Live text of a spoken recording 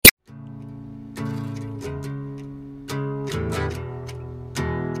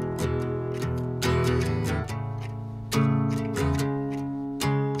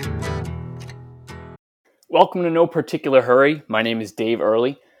Welcome to No Particular Hurry. My name is Dave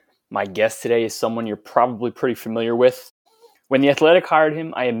Early. My guest today is someone you're probably pretty familiar with. When The Athletic hired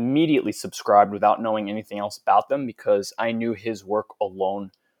him, I immediately subscribed without knowing anything else about them because I knew his work alone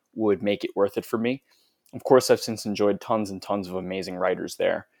would make it worth it for me. Of course, I've since enjoyed tons and tons of amazing writers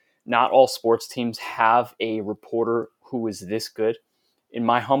there. Not all sports teams have a reporter who is this good. In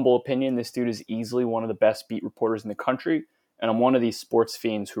my humble opinion, this dude is easily one of the best beat reporters in the country, and I'm one of these sports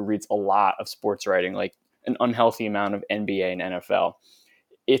fiends who reads a lot of sports writing, like an unhealthy amount of NBA and NFL.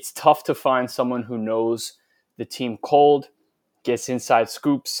 It's tough to find someone who knows the team cold, gets inside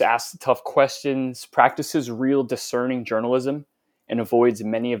scoops, asks the tough questions, practices real discerning journalism, and avoids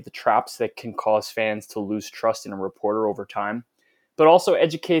many of the traps that can cause fans to lose trust in a reporter over time, but also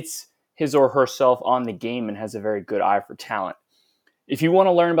educates his or herself on the game and has a very good eye for talent. If you want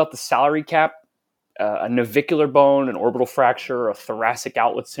to learn about the salary cap, a navicular bone, an orbital fracture, a thoracic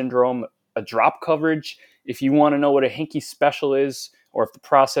outlet syndrome, a drop coverage, if you want to know what a hinky special is or if the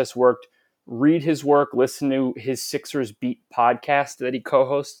process worked, read his work, listen to his Sixers Beat podcast that he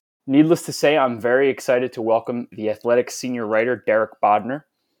co-hosts. Needless to say, I'm very excited to welcome the Athletic senior writer, Derek Bodner.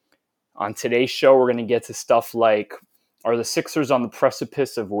 On today's show, we're going to get to stuff like, are the Sixers on the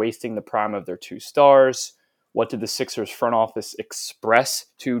precipice of wasting the prime of their two stars? What did the Sixers front office express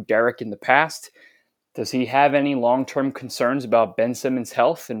to Derek in the past? Does he have any long-term concerns about Ben Simmons'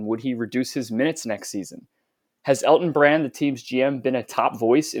 health, and would he reduce his minutes next season? Has Elton Brand, the team's GM, been a top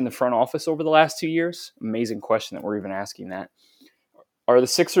voice in the front office over the last 2 years? Amazing question that we're even asking that. Are the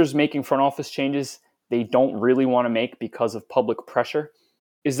Sixers making front office changes they don't really want to make because of public pressure?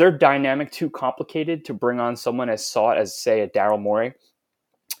 Is their dynamic too complicated to bring on someone as sought as, say, a Daryl Morey?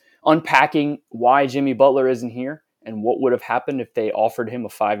 Unpacking why Jimmy Butler isn't here and what would have happened if they offered him a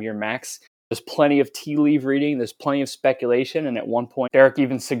 5-year max. There's plenty of tea leaf reading, there's plenty of speculation, and at one point, Derek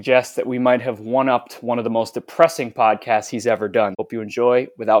even suggests that we might have one-upped one of the most depressing podcasts he's ever done. Hope you enjoy.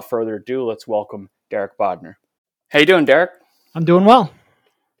 Without further ado, let's welcome Derek Bodner. How you doing, Derek? I'm doing well.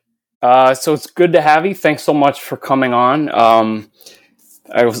 So it's good to have you. Thanks so much for coming on.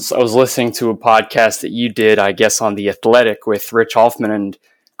 I was listening to a podcast that you did, I guess, on The Athletic with Rich Hoffman, and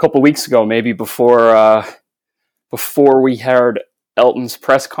a couple of weeks ago, maybe before we heard Elton's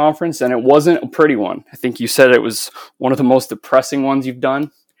press conference, and it wasn't a pretty one. I think you said it was one of the most depressing ones you've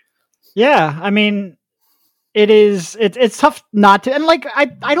done. Yeah, I mean, it's tough not to, and like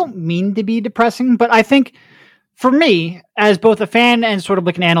I don't mean to be depressing, but I think for me, as both a fan and sort of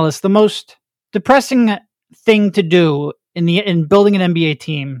like an analyst, the most depressing thing to do in building an NBA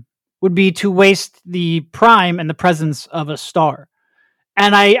team would be to waste the prime and the presence of a star.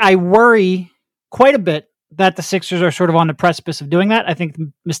 And I worry quite a bit that the Sixers are sort of on the precipice of doing that. I think the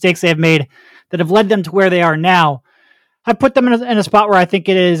mistakes they have made that have led them to where they are now have put them in a spot where I think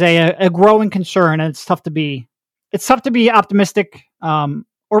it is a growing concern, and it's tough to be optimistic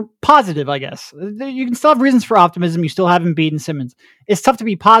or positive, I guess. You can still have reasons for optimism. You still have Embiid and Simmons. It's tough to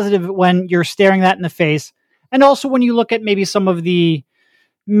be positive when you're staring that in the face. And also when you look at maybe some of the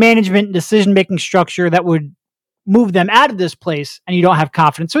management decision-making structure that would move them out of this place and you don't have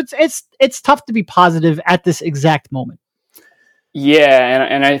confidence. So it's tough to be positive at this exact moment. Yeah,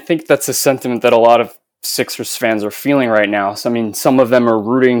 and I think that's a sentiment that a lot of Sixers fans are feeling right now. So, I mean, some of them are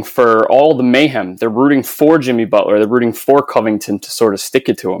rooting for all the mayhem. They're rooting for Jimmy Butler. They're rooting for Covington to sort of stick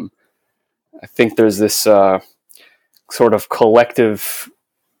it to him. I think there's this sort of collective,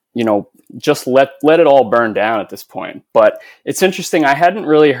 just let it all burn down at this point. But it's interesting. I hadn't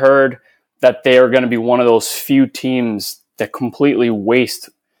really heard that they are going to be one of those few teams that completely waste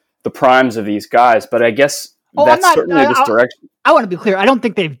the primes of these guys. But I guess certainly this direction. I want to be clear. I don't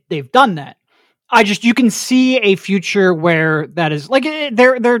think they've done that. You can see a future where that is like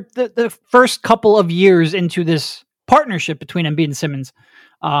they're the first couple of years into this partnership between Embiid and Simmons.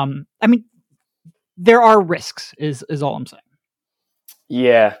 I mean, there are risks is all I'm saying.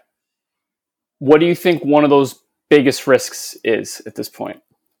 Yeah. What do you think one of those biggest risks is at this point?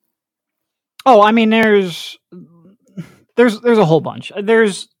 Oh, I mean, there's a whole bunch.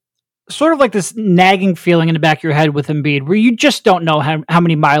 There's sort of like this nagging feeling in the back of your head with Embiid where you just don't know how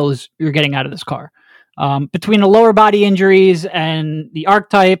many miles you're getting out of this car. Between the lower body injuries and the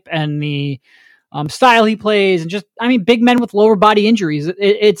archetype and the style he plays, and just, I mean, big men with lower body injuries,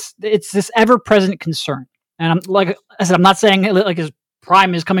 it's this ever-present concern. And like I said, I'm not saying like his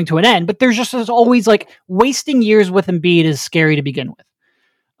prime is coming to an end, but there's always like wasting years with Embiid is scary to begin with.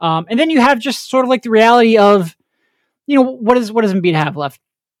 And then you have just sort of like the reality of, what does Embiid have left?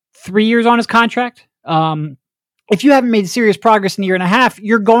 3 years on his contract. If you haven't made serious progress in a year and a half,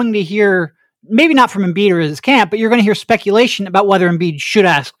 you're going to hear, maybe not from Embiid or his camp, but you're going to hear speculation about whether Embiid should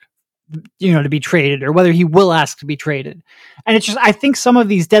ask to be traded or whether he will ask to be traded. And it's just, I think some of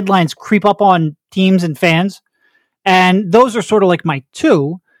these deadlines creep up on teams and fans. And those are sort of like my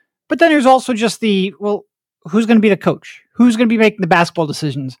two. But then there's also just who's going to be the coach? Who's going to be making the basketball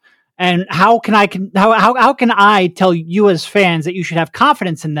decisions? And how can I tell you as fans that you should have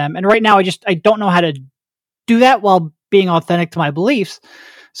confidence in them? And right now, I don't know how to do that while being authentic to my beliefs.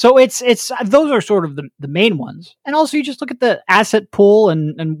 So it's those are sort of the main ones. And also you just look at the asset pool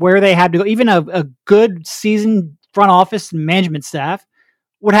and where they had to go. Even a good seasoned front office and management staff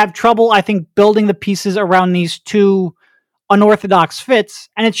would have trouble, I think, building the pieces around these two unorthodox fits.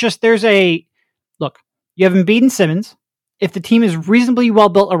 And it's just, look, you have Embiid and Simmons. If the team is reasonably well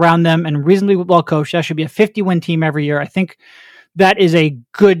built around them and reasonably well coached, that should be a 50-win team every year. I think that is a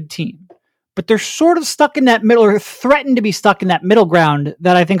good team. But they're sort of stuck in that middle, or threatened to be stuck in that middle ground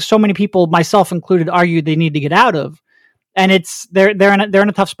that I think so many people, myself included, argue they need to get out of. And they're in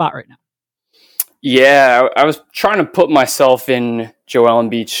a tough spot right now. Yeah, I was trying to put myself in Joel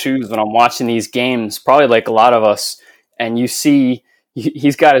Embiid's shoes when I'm watching these games, probably like a lot of us. And you see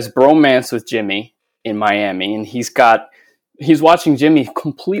he's got his bromance with Jimmy in Miami, and he's watching Jimmy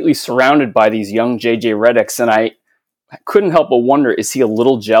completely surrounded by these young JJ Redicks, and I couldn't help but wonder, is he a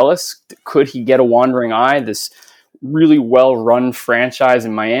little jealous? Could he get a wandering eye, this really well-run franchise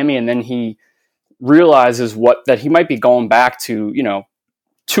in Miami, and then he realizes that he might be going back to,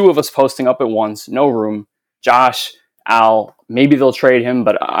 two of us posting up at once, no room, Josh, Al, maybe they'll trade him,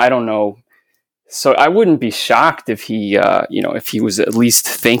 but I don't know. So I wouldn't be shocked if he, if he was at least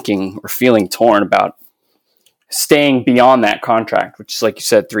thinking or feeling torn about staying beyond that contract, which is, like you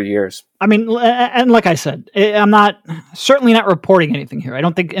said, 3 years. I mean, and like I said, I'm certainly not reporting anything here. I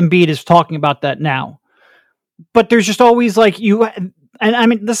don't think Embiid is talking about that now. But there's just always and I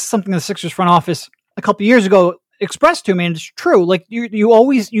mean, this is something the Sixers front office a couple of years ago expressed to me, and it's true. Like you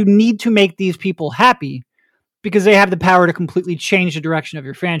need to make these people happy because they have the power to completely change the direction of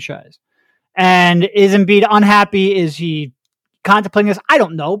your franchise. And is Embiid unhappy? Is he contemplating this? I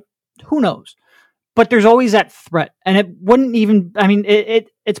don't know. Who knows? But there's always that threat. And it wouldn't even, I mean,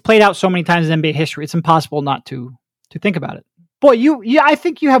 it's played out so many times in NBA history. It's impossible not to think about it. Boy, I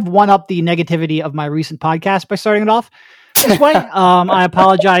think you have one up the negativity of my recent podcast by starting it off this way. I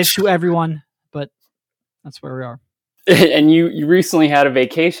apologize to everyone, but that's where we are. And you recently had a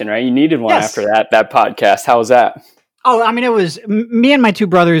vacation, right? You needed one after that podcast. How was that? Oh, I mean, it was me and my two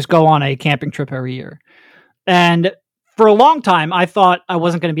brothers go on a camping trip every year. And for a long time, I thought I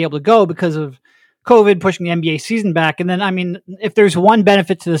wasn't going to be able to go because of COVID pushing the NBA season back. And then, I mean, if there's one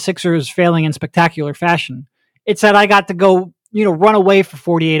benefit to the Sixers failing in spectacular fashion, it's that I got to go, run away for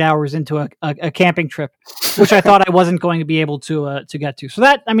 48 hours into a camping trip, which I thought I wasn't going to be able to get to. So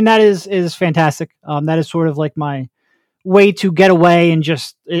that is fantastic. That is sort of like my way to get away and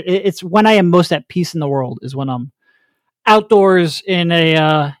just, it's when I am most at peace in the world is when I'm outdoors in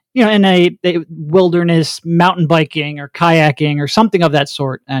a wilderness mountain biking or kayaking or something of that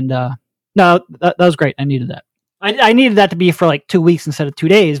sort. And no, that was great. I needed that. I needed that to be for like 2 weeks instead of 2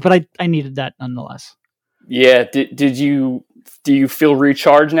 days, but I needed that nonetheless. Yeah. Do you feel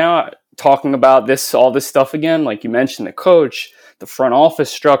recharged now talking about all this stuff again? Like you mentioned, the coach, the front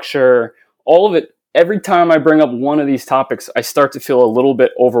office structure, all of it. Every time I bring up one of these topics, I start to feel a little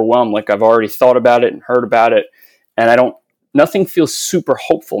bit overwhelmed. Like I've already thought about it and heard about it. And nothing feels super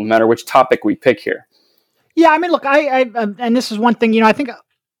hopeful no matter which topic we pick here. Yeah. I mean, look, I and this is one thing, I think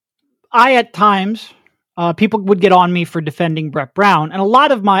at times, people would get on me for defending Brett Brown. And a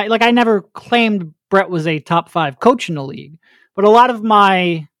lot of I never claimed Brett was a top 5 coach in the league, but a lot of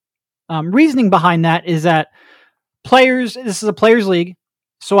my reasoning behind that is that this is a players league.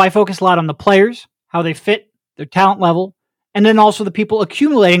 So I focus a lot on the players, how they fit, their talent level, and then also the people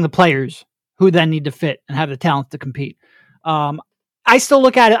accumulating the players who then need to fit and have the talent to compete. I still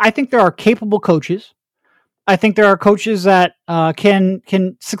look at it. I think there are capable coaches. I think there are coaches that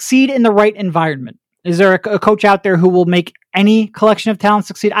can succeed in the right environment. Is there a coach out there who will make any collection of talent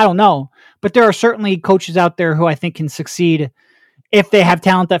succeed? I don't know. But there are certainly coaches out there who I think can succeed if they have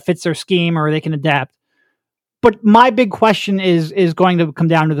talent that fits their scheme or they can adapt. But my big question is going to come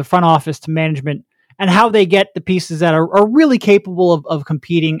down to the front office, to management, and how they get the pieces that are really capable of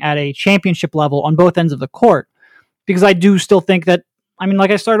competing at a championship level on both ends of the court. Because I do still think that, I mean,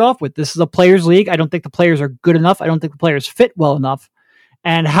 like I started off with, this is a players league. I don't think the players are good enough. I don't think the players fit well enough.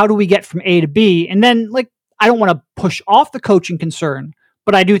 And how do we get from A to B? And then, I don't want to push off the coaching concern,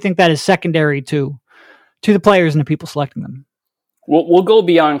 but I do think that is secondary to the players and the people selecting them. We'll go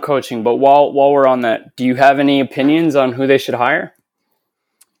beyond coaching, but while we're on that, do you have any opinions on who they should hire?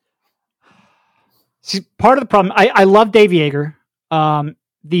 See, part of the problem, I love Dave Yeager.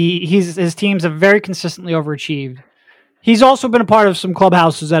 his teams have very consistently overachieved. He's also been a part of some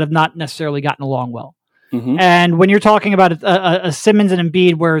clubhouses that have not necessarily gotten along well. Mm-hmm. And when you're talking about a Simmons and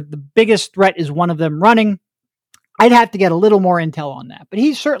Embiid, where the biggest threat is one of them running, I'd have to get a little more intel on that. But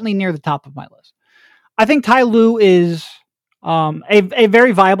he's certainly near the top of my list. I think Ty Lue is a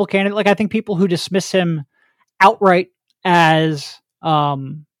very viable candidate. Like, I think people who dismiss him outright as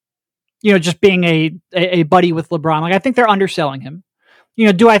just being a buddy with LeBron, like, I think they're underselling him.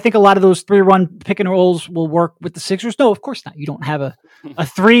 Do I think a lot of those 3-run pick and rolls will work with the Sixers? No, of course not. You don't have a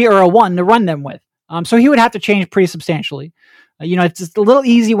 3 or a 1 to run them with. So he would have to change pretty substantially. It's just a little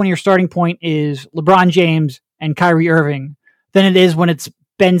easy when your starting point is LeBron James and Kyrie Irving than it is when it's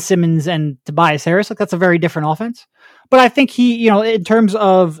Ben Simmons and Tobias Harris. Like, that's a very different offense. But I think he, in terms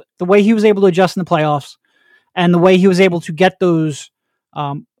of the way he was able to adjust in the playoffs and the way he was able to get those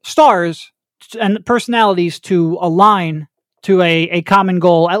stars and personalities to align to a common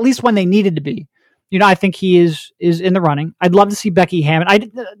goal, at least when they needed to be. I think he is in the running. I'd love to see Becky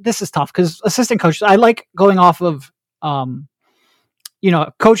Hammon. This is tough because assistant coaches, I like going off of,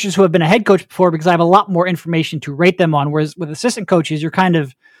 coaches who have been a head coach before because I have a lot more information to rate them on. Whereas with assistant coaches, you're kind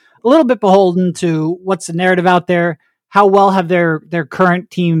of a little bit beholden to what's the narrative out there. How well have their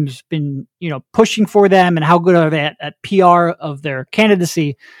current teams been, pushing for them, and how good are they at PR of their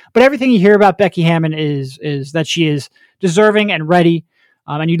candidacy? But everything you hear about Becky Hammon is that she is deserving and ready,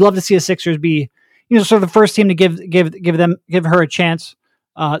 and you'd love to see the Sixers be, sort of the first team to give her a chance.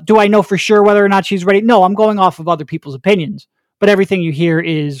 Do I know for sure whether or not she's ready? No, I'm going off of other people's opinions, but everything you hear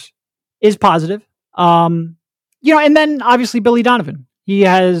is positive. And then obviously Billy Donovan. He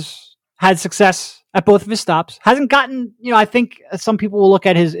has had success at both of his stops. Hasn't gotten, I think some people will look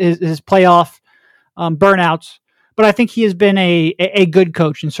at his playoff burnouts, but I think he has been a good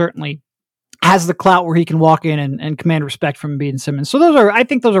coach and certainly has the clout where he can walk in and command respect from Embiid and Simmons. So I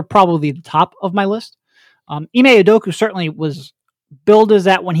think those are probably the top of my list. Ime Udoka certainly was billed as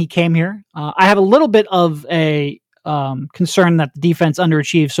that when he came here. I have a little bit of a concern that the defense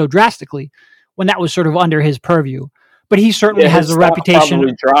underachieved so drastically when that was sort of under his purview. But he certainly has a reputation.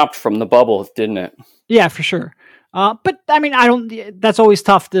 Probably dropped from the bubble, didn't it? Yeah, for sure. But I mean, that's always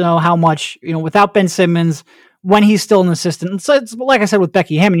tough to know how much, without Ben Simmons, when he's still an assistant. So it's like I said with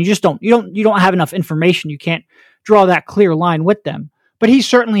Becky Hammon, you don't have enough information. You can't draw that clear line with them. But he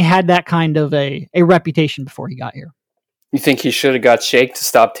certainly had that kind of a reputation before he got here. You think he should have got Shake to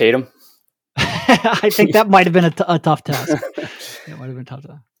stop Tatum? I think that might have been a tough task. It might have been tough.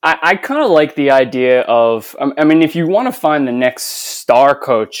 I kind of like the idea of, I mean, if you want to find the next star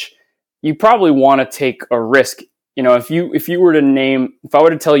coach, you probably want to take a risk. If I were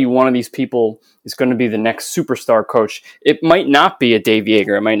to tell you one of these people is going to be the next superstar coach, it might not be a Dave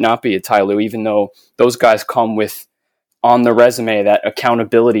Yeager, it might not be a Ty Lue, even though those guys come with on the resume that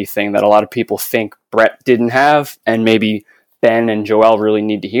accountability thing that a lot of people think Brett didn't have, and maybe Ben and Joel really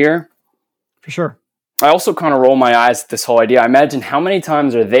need to hear. For sure. I also kind of roll my eyes at this whole idea. I imagine how many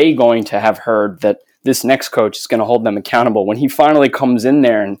times are they going to have heard that this next coach is going to hold them accountable. When he finally comes in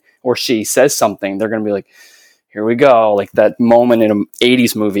there or she says something, they're going to be like, here we go. Like that moment in an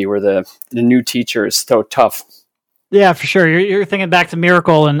 80s movie where the new teacher is so tough. Yeah, for sure. You're thinking back to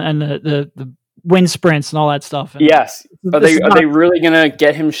Miracle and the wind sprints and all that stuff. And yes. Are they really going to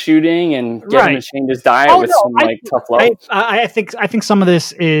get him shooting and get him to change his diet tough love? I think some of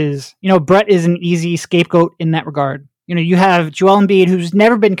this is, Brett is an easy scapegoat in that regard. You have Joel Embiid, who's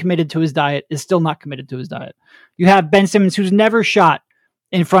never been committed to his diet, is still not committed to his diet. You have Ben Simmons, who's never shot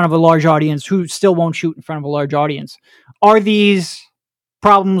in front of a large audience, who still won't shoot in front of a large audience. Are these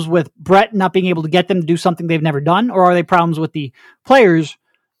problems with Brett not being able to get them to do something they've never done, or are they problems with the players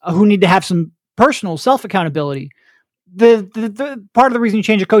who need to have some personal self-accountability? The part of the reason you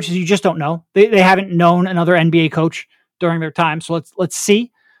change a coach is you just don't know. They haven't known another NBA coach during their time, so let's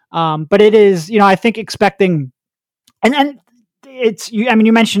see. But it is, I think expecting, and it's you. I mean,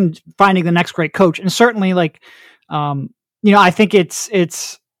 you mentioned finding the next great coach, and certainly I think it's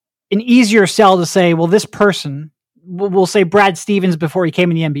an easier sell to say, well, this person, we'll say Brad Stevens before he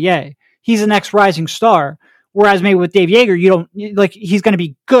came in the NBA, he's the next rising star. Whereas maybe with Dave Yeager, you don't he's going to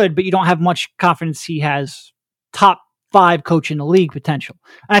be good, but you don't have much confidence he has top 5 coach in the league potential.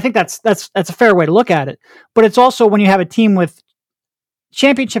 And I think that's a fair way to look at it. But it's also when you have a team with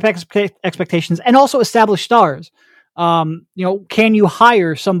championship expectations and also established stars, can you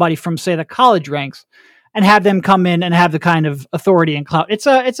hire somebody from, say, the college ranks and have them come in and have the kind of authority and clout? It's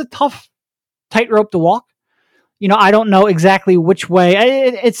a tough tightrope to walk. I don't know exactly which way.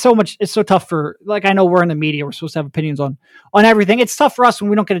 It's so tough for, like, I know we're in the media. We're supposed to have opinions on everything. It's tough for us when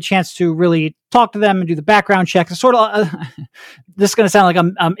we don't get a chance to really talk to them and do the background checks. It's sort of, this is going to sound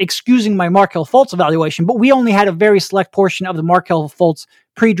like I'm excusing my Markelle Fultz evaluation, but we only had a very select portion of the Markelle Fultz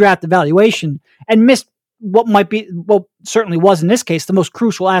pre-draft evaluation and missed what certainly was in this case, the most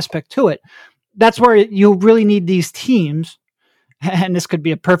crucial aspect to it. That's where you really need these teams. And this could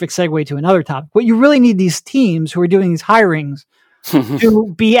be a perfect segue to another topic, but you really need these teams who are doing these hirings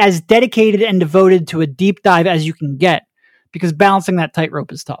to be as dedicated and devoted to a deep dive as you can get, because balancing that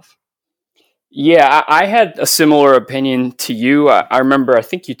tightrope is tough. Yeah, I had a similar opinion to you. I remember, I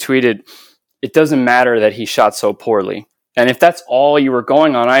think you tweeted, it doesn't matter that he shot so poorly. And if that's all you were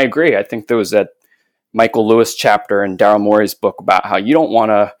going on, I agree. I think there was that Michael Lewis chapter in Daryl Morey's book about how you don't want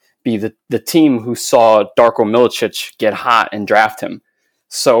to be the team who saw Darko Milicic get hot and draft him.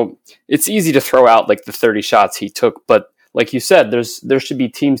 So it's easy to throw out like the 30 shots he took, but like you said, there should be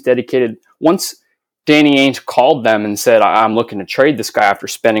teams dedicated. Once Danny Ainge called them and said, I'm looking to trade this guy after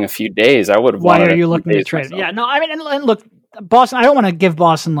spending a few days, I would have wanted. Why are you looking to trade? Yeah, no, I mean, and look, Boston, I don't want to give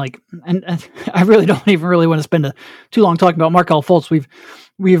Boston and I really don't even really want to spend too long talking about Markelle Fultz.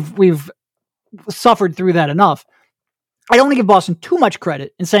 We've suffered through that enough. I don't want to give Boston too much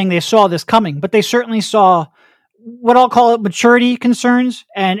credit in saying they saw this coming, but they certainly saw what I'll call it maturity concerns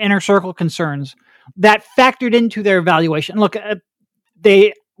and inner circle concerns that factored into their evaluation. Look,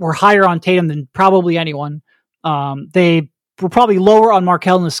 they were higher on Tatum than probably anyone. They were probably lower on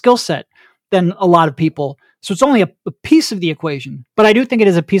Markelle in the skill set than a lot of people. So it's only a piece of the equation, but I do think it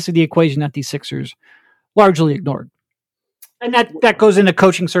is a piece of the equation that these Sixers largely ignored. And that goes into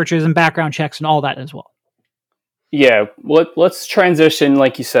coaching searches and background checks and all that as well. Yeah, let's transition.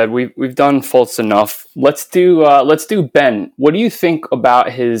 Like you said, we've done Fultz enough. Let's do Ben. What do you think about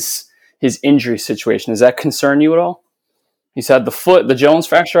his injury situation? Does that concern you at all? He's had the Jones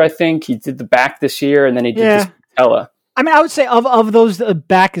fracture, I think. He did the back this year, and then he did this patella. I mean, I would say of those, the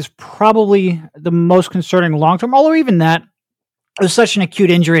back is probably the most concerning long term. Although even that it was such an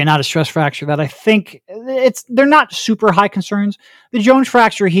acute injury and not a stress fracture that I think they're not super high concerns. The Jones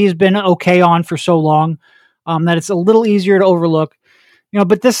fracture he's been okay on for so long. That it's a little easier to overlook,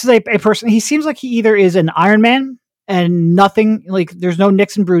 but this is a person, he seems like he either is an Iron Man and nothing, like there's no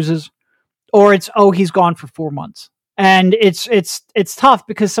nicks and bruises, or it's, he's gone for 4 months. And it's tough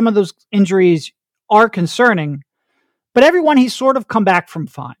because some of those injuries are concerning, but everyone he's sort of come back from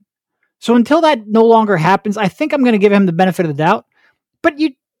fine. So until that no longer happens, I think I'm going to give him the benefit of the doubt, but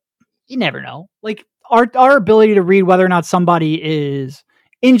you never know. Like our ability to read whether or not somebody is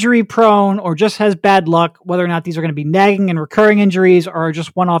injury prone or just has bad luck, whether or not these are going to be nagging and recurring injuries or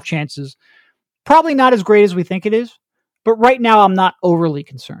just one-off chances, probably not as great as we think it is. But right now, I'm not overly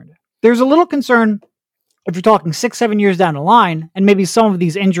concerned. There's a little concern if you're talking 6-7 years down the line, and maybe some of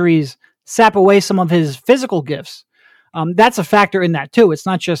these injuries sap away some of his physical gifts. That's a factor in that too. It's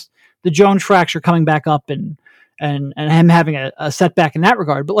not just the Jones fracture coming back up and him having a setback in that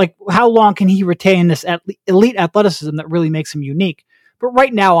regard, but like how long can he retain this elite athleticism that really makes him unique? But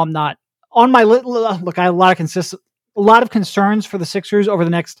right now, I'm not on my look. I have a lot of concerns for the Sixers over the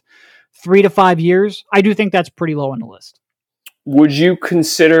next 3 to 5 years. I do think that's pretty low on the list. Would you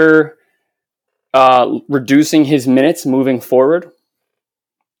consider reducing his minutes moving forward?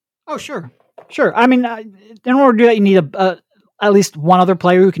 Oh, sure. I mean, in order to do that, you need at least one other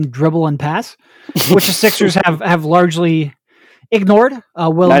player who can dribble and pass, which the Sixers have largely ignored,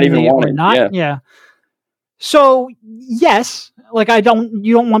 willingly or not. Yeah. So yes, like you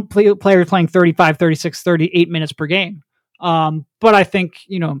don't want players playing 35, 36, 38 minutes per game. But I think,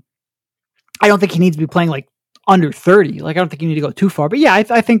 I don't think he needs to be playing like under 30. Like I don't think you need to go too far. But yeah,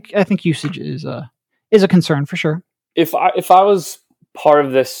 I think usage is a concern for sure. If I was part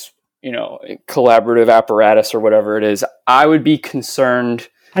of this, collaborative apparatus or whatever it is, I would be concerned.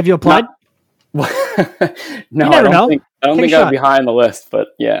 Have you applied? No, I don't think I'd be high on the list, but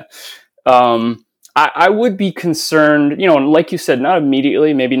yeah. I would be concerned, like you said, not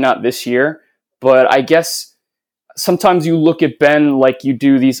immediately, maybe not this year, but I guess sometimes you look at Ben like you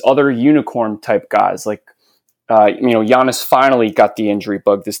do these other unicorn type guys, like, Giannis finally got the injury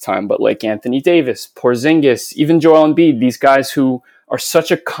bug this time, but like Anthony Davis, Porzingis, even Joel Embiid, these guys who are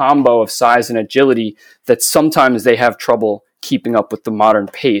such a combo of size and agility that sometimes they have trouble keeping up with the modern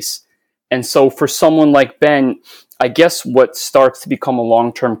pace. And so for someone like Ben, I guess what starts to become a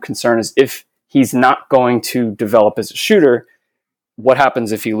long-term concern is if he's not going to develop as a shooter, what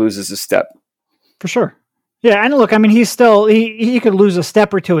happens if he loses a step? For sure. Yeah, and look, I mean, he's still, he could lose a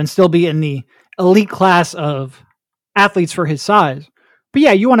step or two and still be in the elite class of athletes for his size. but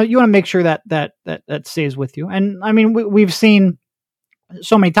yeah, you want to make sure that stays with you. And I mean, we've seen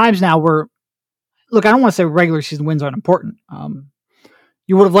so many times now where, look, I don't want to say regular season wins aren't important.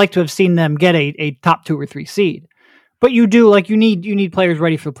 You would have liked to have seen them get a top 2 or 3 seed, but you do, like, you need players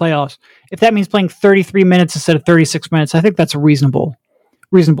ready for the playoffs. If that means playing 33 minutes instead of 36 minutes, I think that's a reasonable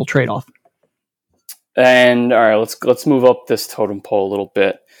trade-off. And all right, let's move up this totem pole a little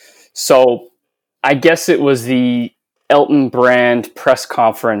bit. So I guess it was the Elton Brand press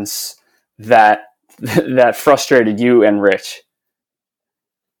conference that frustrated you and Rich.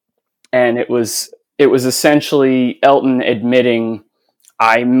 And it was essentially Elton admitting,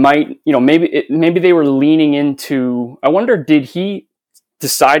 I might, maybe they were leaning into, I wonder, did he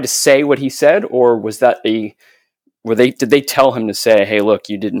decide to say what he said, or was that did they tell him to say, hey, look,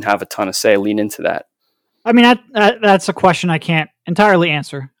 you didn't have a ton to say, lean into that? I mean, that's a question I can't entirely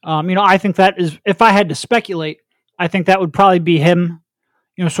answer. I think that is, if I had to speculate, I think that would probably be him,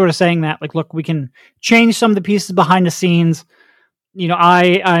 sort of saying that, like, look, we can change some of the pieces behind the scenes.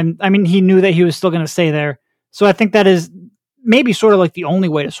 I mean, he knew that he was still going to stay there. So I think that is maybe sort of like the only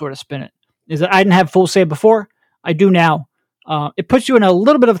way to sort of spin it, is that I didn't have full say before. I do now. It puts you in a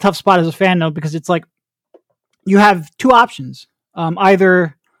little bit of a tough spot as a fan, though, because it's like you have 2 options.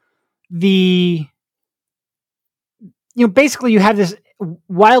 Either basically you have this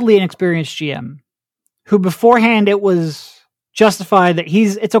wildly inexperienced GM who beforehand it was justified that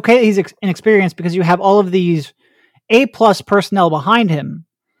it's okay that he's inexperienced because you have all of these A+ personnel behind him.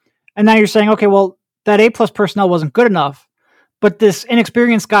 And now you're saying, okay, well, that A+ personnel wasn't good enough, but this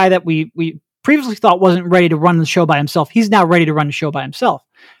inexperienced guy that we previously thought wasn't ready to run the show by himself, he's now ready to run the show by himself.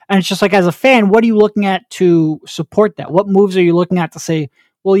 And it's just like, as a fan, what are you looking at to support that? What moves are you looking at to say,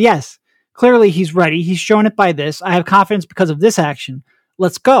 well, yes, clearly he's ready. He's shown it by this. I have confidence because of this action.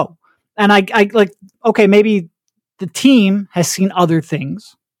 Let's go. And I like, okay, maybe the team has seen other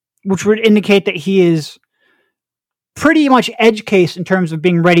things, which would indicate that he is pretty much edge case in terms of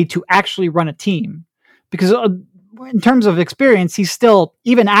being ready to actually run a team. Because in terms of experience, he's still,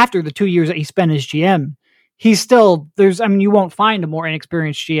 even after the 2 years that he spent as GM, he's still, you won't find a more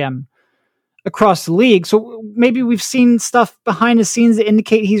inexperienced GM across the league. So maybe we've seen stuff behind the scenes that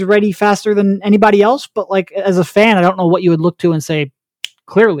indicate he's ready faster than anybody else. But like, as a fan, I don't know what you would look to and say,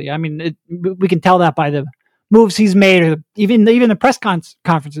 clearly. I mean, we can tell that by the moves he's made, or even the press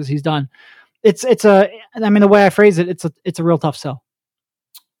conferences he's done. The way I phrase it, it's a real tough sell.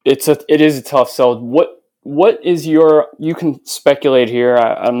 It is a tough sell. What is you can speculate here.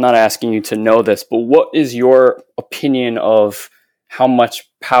 I'm not asking you to know this, but what is your opinion of how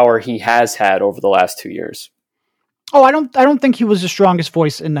much power he has had over the last 2 years? Oh, I don't think he was the strongest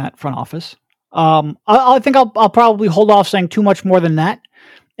voice in that front office. I think I'll probably hold off saying too much more than that,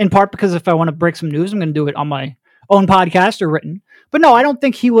 in part because if I want to break some news, I'm going to do it on my own podcast or written. But no, I don't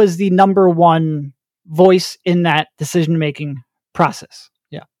think he was the number one voice in that decision-making process.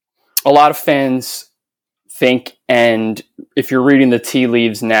 Yeah. A lot of fans think, and if you're reading the tea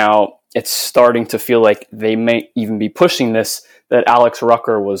leaves now, it's starting to feel like they may even be pushing this, that Alex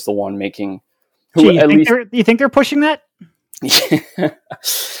Rucker was the one making. You think they're pushing that?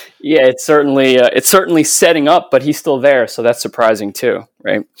 Yeah, it's certainly setting up, but he's still there, so that's surprising too,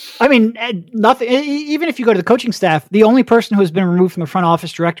 right? I mean, nothing. Even if you go to the coaching staff, the only person who has been removed from the front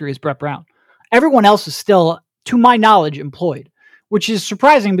office directory is Brett Brown. Everyone else is still, to my knowledge, employed, which is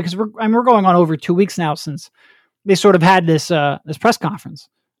surprising because we're going on over 2 weeks now since they sort of had this press conference.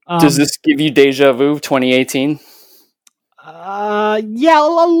 Does this give you deja vu 2018? Yeah,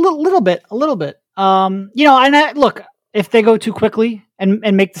 a little bit. Look, if they go too quickly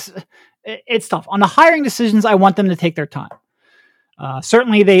and make this, it's tough. On the hiring decisions, I want them to take their time.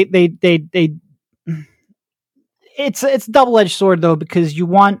 Certainly it's a double-edged sword though, because you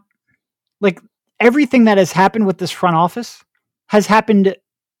want, like, everything that has happened with this front office has happened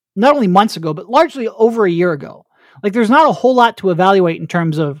not only months ago, but largely over a year ago. Like, there's not a whole lot to evaluate in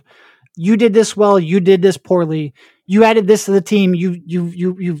terms of, you did this well, you did this poorly, you added this to the team,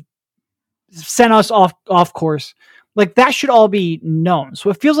 you've sent us off course. Like, that should all be known. So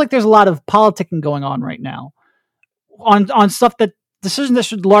it feels like there's a lot of politicking going on right now on stuff, that decisions that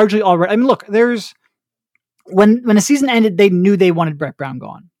should largely already. I mean, look, when the season ended, they knew they wanted Brett Brown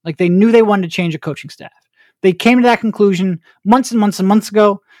gone. Like, they knew they wanted to change a coaching staff. They came to that conclusion months and months and months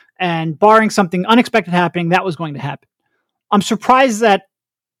ago, and barring something unexpected happening, that was going to happen. I'm surprised that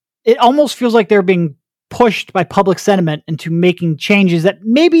it almost feels like they're being pushed by public sentiment into making changes that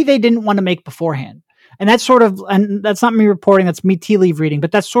maybe they didn't want to make beforehand. And that's not me reporting, that's me tea leaf reading,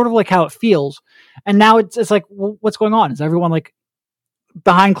 but that's sort of like how it feels. And now it's like, well, what's going on? Is everyone, like,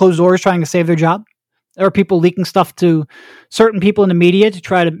 behind closed doors trying to save their job? There are people leaking stuff to certain people in the media to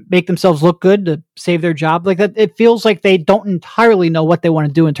try to make themselves look good, to save their job. Like that, it feels like they don't entirely know what they want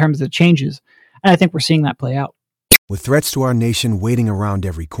to do in terms of the changes. And I think we're seeing that play out. With threats to our nation waiting around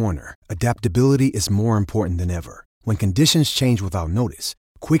every corner, adaptability is more important than ever. When conditions change without notice,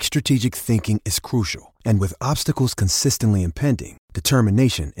 quick strategic thinking is crucial. And with obstacles consistently impending,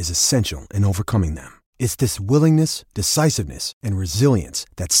 determination is essential in overcoming them. It's this willingness, decisiveness, and resilience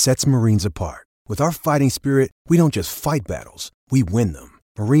that sets Marines apart. With our fighting spirit, we don't just fight battles, we win them.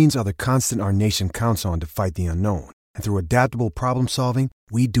 Marines are the constant our nation counts on to fight the unknown. And through adaptable problem solving,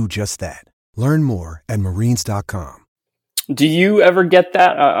 we do just that. Learn more at marines.com. Do you ever get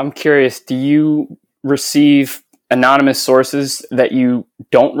that? I'm curious. Do you receive anonymous sources that you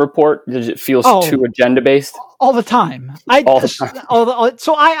don't report? Does it feel too agenda-based? All the time.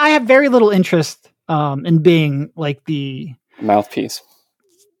 So I have very little interest in being like the mouthpiece.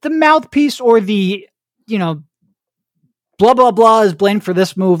 The mouthpiece or the, blah, blah, blah is blamed for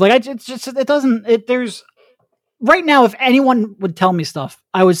this move. Like, there's right now, if anyone would tell me stuff,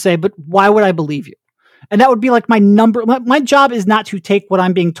 I would say, but why would I believe you? And that would be like my job is not to take what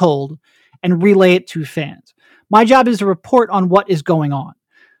I'm being told and relay it to fans. My job is to report on what is going on.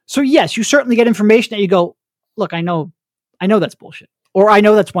 So yes, you certainly get information that you go, look, I know that's bullshit. Or I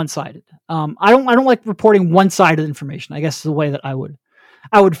know that's one-sided. I don't like reporting one-sided information, I guess is the way that I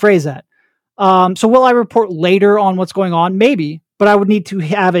would phrase that. So will I report later on what's going on? Maybe, but I would need to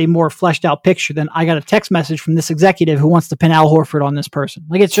have a more fleshed out picture than I got a text message from this executive who wants to pin Al Horford on this person.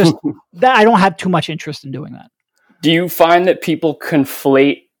 Like, it's just that I don't have too much interest in doing that. Do you find that people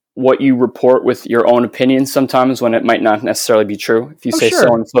conflate what you report with your own opinions sometimes when it might not necessarily be true? If you say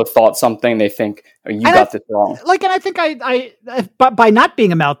so-and-so thought something, they think, you got this wrong. And I think I by not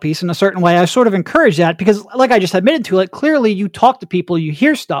being a mouthpiece in a certain way, I sort of encourage that because, like I just admitted to, like, clearly you talk to people, you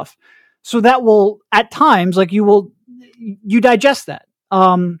hear stuff. So that will, at times, like you digest that.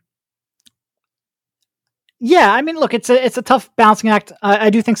 Yeah, I mean, look, it's a tough balancing act. I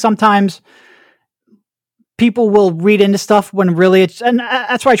do think sometimes people will read into stuff when really and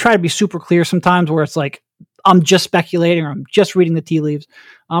that's why I try to be super clear sometimes where it's like, I'm just speculating or I'm just reading the tea leaves.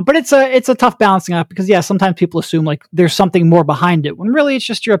 But it's a tough balancing act because sometimes people assume like there's something more behind it when really it's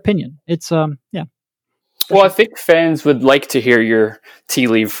just your opinion. It's yeah. Well, I think fans would like to hear your tea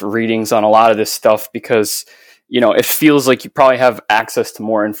leaf readings on a lot of this stuff because, it feels like you probably have access to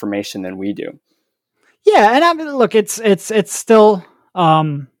more information than we do. Yeah. And I mean, look, it's still,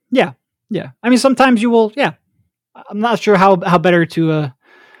 yeah. I mean, sometimes you will, I'm not sure how better to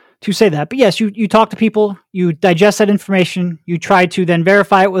say that, but yes, you talk to people, you digest that information, you try to then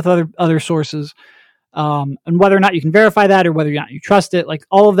verify it with other sources. And whether or not you can verify that or whether or not you trust it, like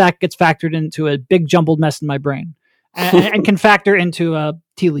all of that gets factored into a big jumbled mess in my brain and can factor into a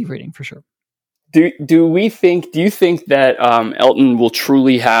tea leaf reading for sure. Do you think that Elton will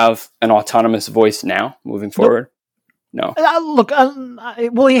truly have an autonomous voice now moving forward? No. Look,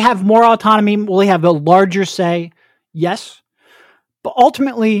 will he have more autonomy? Will he have a larger say? Yes. But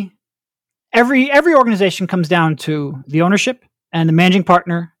ultimately, every organization comes down to the ownership and the managing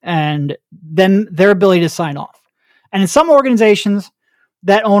partner and then their ability to sign off. And in some organizations,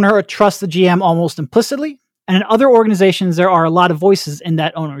 that owner trusts the GM almost implicitly. And in other organizations, there are a lot of voices in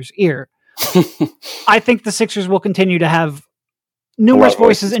that owner's ear. I think the Sixers will continue to have numerous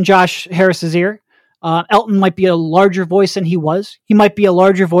voices in Josh Harris's ear. Elton might be a larger voice than he was. He might be a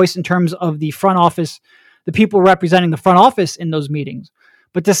larger voice in terms of the front office, the people representing the front office in those meetings.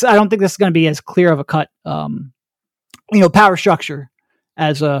 But I don't think this is going to be as clear of a cut, power structure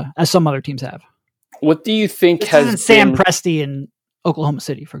as some other teams have. What do you think Sam Presti in Oklahoma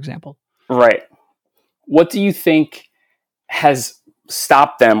City, for example? Right. What do you think has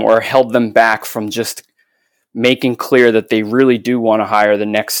stopped them or held them back from just making clear that they really do want to hire the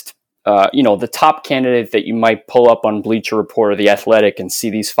next, the top candidate that you might pull up on Bleacher Report or The Athletic and see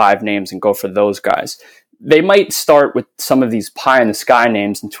these 5 names and go for those guys? They might start with some of these pie-in-the-sky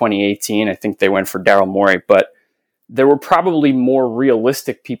names in 2018. I think they went for Daryl Morey, but there were probably more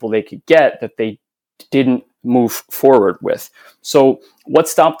realistic people they could get that they didn't move forward with. So what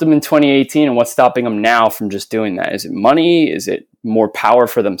stopped them in 2018 and what's stopping them now from just doing that? Is it money? Is it more power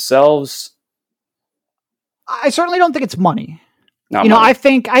for themselves? I certainly don't think it's money. Not money. I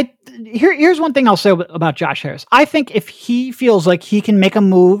think here's one thing I'll say about Josh Harris. I think if he feels like he can make a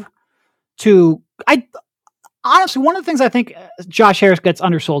move honestly, one of the things I think Josh Harris gets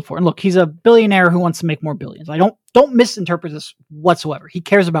undersold for, and look, he's a billionaire who wants to make more billions. I don't misinterpret this whatsoever. He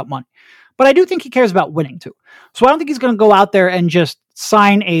cares about money, but I do think he cares about winning too. So I don't think he's going to go out there and just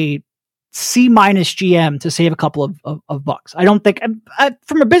sign a C- GM to save a couple of bucks. I don't think,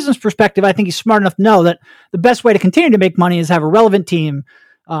 from a business perspective, I think he's smart enough to know that the best way to continue to make money is have a relevant team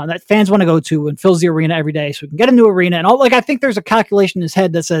that fans want to go to and fills the arena every day, so we can get a new arena and all. Like, I think there's a calculation in his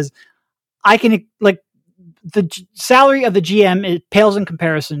head that says I can, like, the salary of the GM, it pales in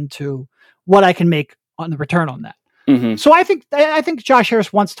comparison to what I can make on the return on that. Mm-hmm. So I think Josh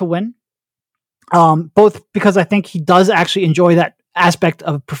Harris wants to win, both because I think he does actually enjoy that aspect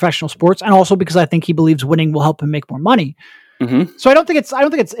of professional sports, and also because I think he believes winning will help him make more money. Mm-hmm. So I don't think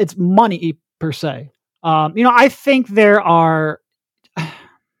it's money per se. I think there are,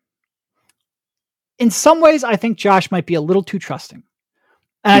 in some ways, I think Josh might be a little too trusting,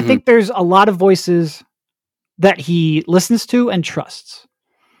 and I think there's a lot of voices that he listens to and trusts.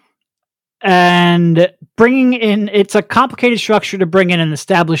 And bringing in, it's a complicated structure to bring in an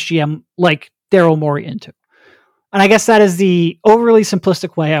established GM like Daryl Morey into. And I guess that is the overly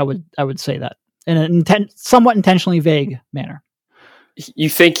simplistic way I would say that in a somewhat intentionally vague manner. You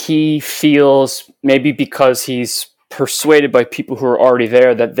think he feels, maybe because he's persuaded by people who are already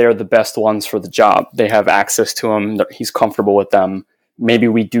there, that they're the best ones for the job? They have access to him. He's comfortable with them. Maybe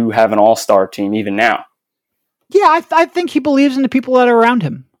we do have an all-star team even now. Yeah, I think he believes in the people that are around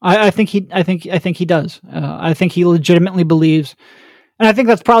him. I think he does. I think he legitimately believes, and I think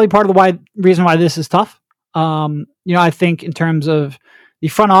that's probably part of the reason why this is tough. I think in terms of the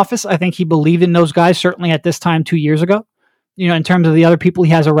front office, I think he believed in those guys, certainly at this time 2 years ago. In terms of the other people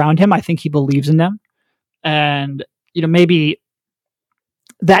he has around him, I think he believes in them. And, maybe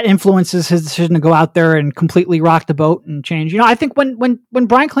that influences his decision to go out there and completely rock the boat and change. I think when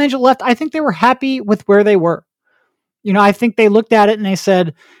Brian Colangelo left, I think they were happy with where they were. I think they looked at it and they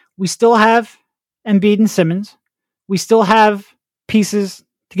said, we still have Embiid and Simmons. We still have pieces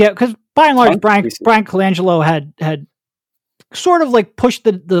to get, because by and large, Brian Colangelo had sort of like pushed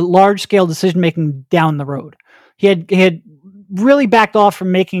the large scale decision making down the road. He had really backed off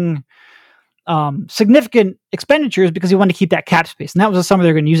from making significant expenditures because he wanted to keep that cap space, and that was the summer they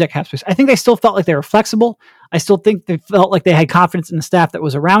were going to use that cap space. I think they still felt like they were flexible. I still think they felt like they had confidence in the staff that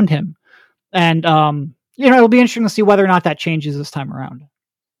was around him, and it'll be interesting to see whether or not that changes this time around.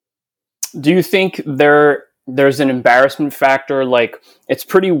 Do you think there's an embarrassment factor? Like, it's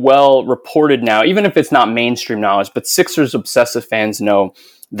pretty well reported now, even if it's not mainstream knowledge, but Sixers obsessive fans know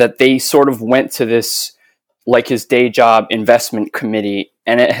that they sort of went to this, like his day job, investment committee,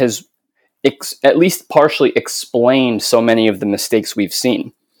 and it has at least partially explained so many of the mistakes we've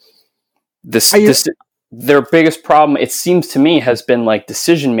seen. Their biggest problem, it seems to me, has been like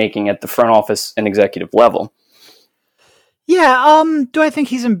decision making at the front office and executive level. Yeah, do I think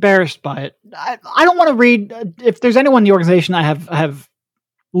he's embarrassed by it? I don't want to read. If there's anyone in the organization I have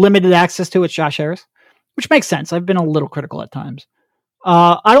limited access to, it's Josh Harris, which makes sense. I've been a little critical at times.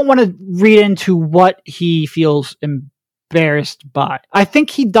 I don't want to read into what he feels embarrassed by. I think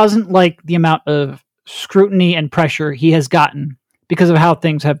he doesn't like the amount of scrutiny and pressure he has gotten because of how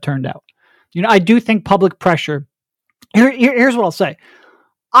things have turned out. I do think public pressure. Here's what I'll say.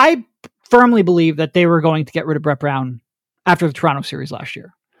 I firmly believe that they were going to get rid of Brett Brown after the Toronto series last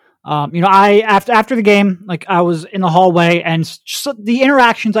year. After the game, like, I was in the hallway, and just the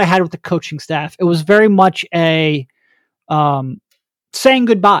interactions I had with the coaching staff, it was very much a saying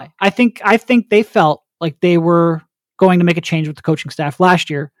goodbye. I think they felt like they were going to make a change with the coaching staff last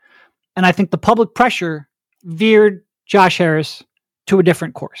year, and I think the public pressure veered Josh Harris to a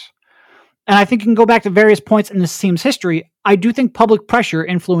different course. And I think you can go back to various points in this team's history. I do think public pressure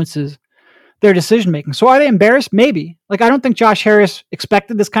influences their decision making. So are they embarrassed? Maybe. Like, I don't think Josh Harris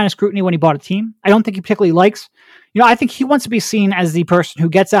expected this kind of scrutiny when he bought a team. I don't think he particularly likes, I think he wants to be seen as the person who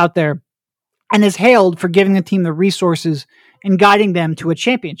gets out there and is hailed for giving the team the resources and guiding them to a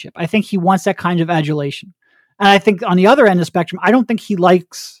championship. I think he wants that kind of adulation. And I think on the other end of the spectrum, I don't think he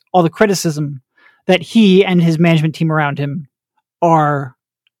likes all the criticism that he and his management team around him are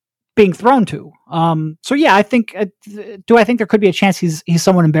being thrown to. So yeah, I think, do I think there could be a chance he's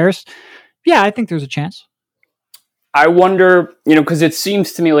somewhat embarrassed? Yeah, I think there's a chance. I wonder, because it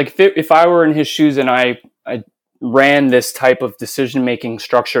seems to me like if I were in his shoes and I ran this type of decision-making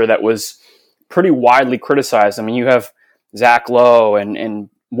structure that was pretty widely criticized. I mean, you have Zach Lowe and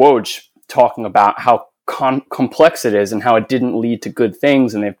Woj talking about how complex it is and how it didn't lead to good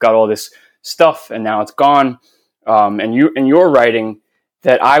things, and they've got all this stuff and now it's gone. And you're writing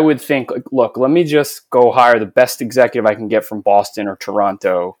that I would think, look, let me just go hire the best executive I can get from Boston or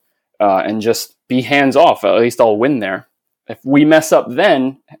Toronto, and just be hands off. At least I'll win there. If we mess up,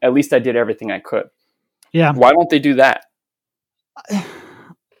 then at least I did everything I could. Yeah. Why don't they do that?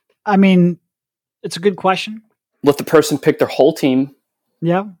 I mean, it's a good question. Let the person pick their whole team.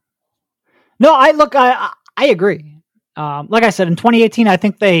 Yeah. No, I agree. Like I said, in 2018, I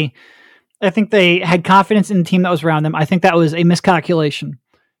think they had confidence in the team that was around them. I think that was a miscalculation.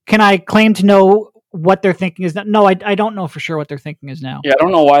 Can I claim to know what their thinking is now? No, I don't know for sure what their thinking is now. Yeah, I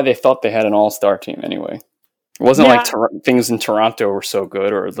don't know why they thought they had an all-star team anyway. It wasn't like things in Toronto were so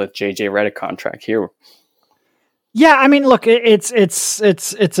good, or the JJ Redick contract here. Yeah, I mean, look, it's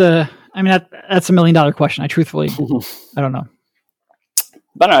a. I mean, that's $1 million question. I truthfully, I don't know.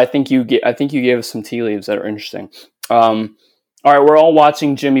 But no, I think you gave us some tea leaves that are interesting. All right, we're all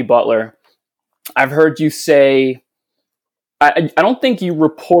watching Jimmy Butler. I've heard you say, I don't think you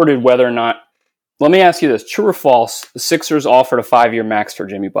reported whether or not. Let me ask you this: true or false? The Sixers offered a 5-year max for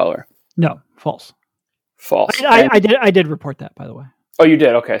Jimmy Butler. No, false. False. I did report that, by the way. Oh, you did?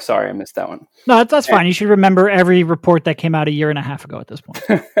 Okay, sorry, I missed that one. No, that's fine. You should remember every report that came out a year and a half ago at this point.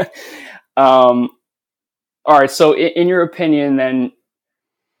 All right, so in your opinion, then,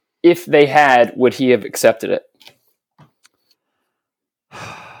 if they had, would he have accepted it?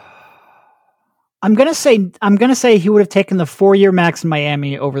 I'm gonna say he would have taken the 4-year max in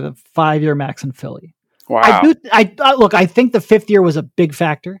Miami over the 5-year max in Philly. Wow. I think the 5th year was a big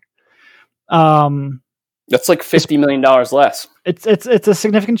factor. That's like $50 million less. It's a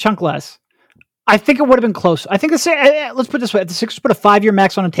significant chunk less. I think it would have been close. I think let's put it this way: if the Sixers put a 5-year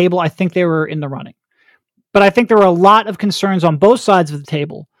max on a table, I think they were in the running. But I think there were a lot of concerns on both sides of the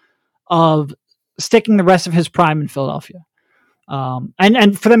table of sticking the rest of his prime in Philadelphia.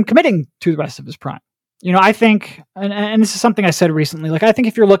 And for them committing to the rest of his prime. You know, I think, and this is something I said recently, like, I think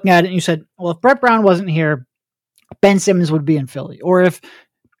if you're looking at it and you said, well, if Brett Brown wasn't here, Ben Simmons would be in Philly. If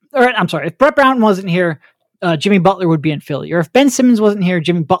Brett Brown wasn't here, Jimmy Butler would be in Philly. Or if Ben Simmons wasn't here,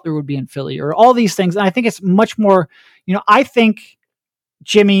 Jimmy Butler would be in Philly. Or all these things. And I think it's much more, I think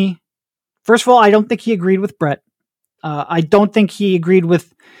Jimmy, first of all, I don't think he agreed with Brett. I don't think he agreed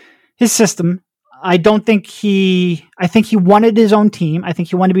with his system. I think he wanted his own team. I think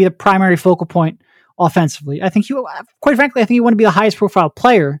he wanted to be the primary focal point offensively. Quite frankly, I think he wanted to be the highest profile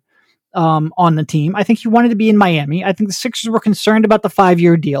player on the team. I think he wanted to be in Miami. I think the Sixers were concerned about the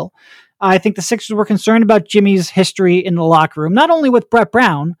 5-year deal. I think the Sixers were concerned about Jimmy's history in the locker room, not only with Brett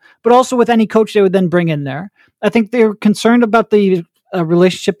Brown, but also with any coach they would then bring in there. I think they were concerned about the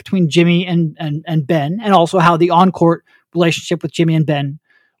relationship between Jimmy and Ben, and also how the on-court relationship with Jimmy and Ben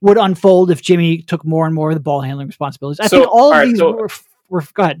would unfold if Jimmy took more and more of the ball handling responsibilities. I think all of these were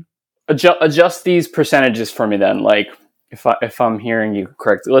go ahead. Adjust these percentages for me then. Like, if I'm hearing you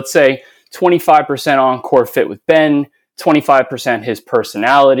correctly, let's say 25% on-court fit with Ben, 25% his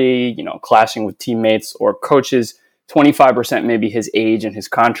personality, clashing with teammates or coaches, 25% maybe his age and his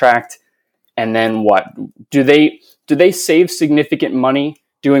contract. And then what? Do they save significant money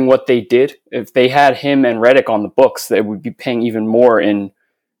doing what they did? If they had him and Redick on the books, they would be paying even more in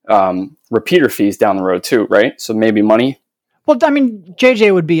repeater fees down the road too, right? So maybe money. Well, I mean,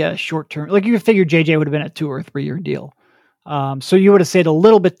 JJ would be a short term. Like, you figure JJ would have been a 2 or 3 year deal. So you would have saved a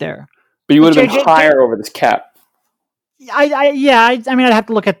little bit there. But you would have been higher over this cap. I mean, I'd have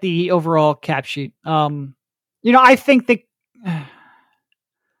to look at the overall cap sheet. I think that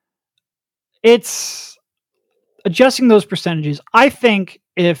it's adjusting those percentages. I think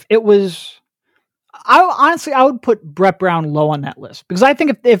if it was, I would put Brett Brown low on that list, because I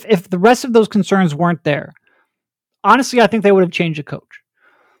think if the rest of those concerns weren't there, honestly, I think they would have changed the coach.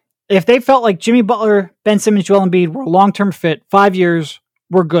 If they felt like Jimmy Butler, Ben Simmons, Joel Embiid were a long-term fit, 5 years,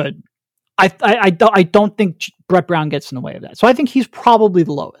 we're good. I don't think Brett Brown gets in the way of that. So I think he's probably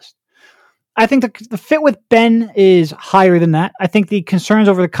the lowest. I think the fit with Ben is higher than that. I think the concerns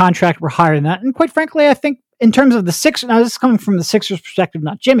over the contract were higher than that. And quite frankly, I think in terms of the Sixers, now this is coming from the Sixers' perspective,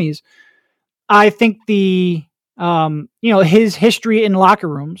 not Jimmy's, I think the his history in locker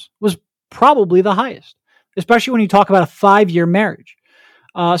rooms was probably the highest, especially when you talk about a 5-year marriage.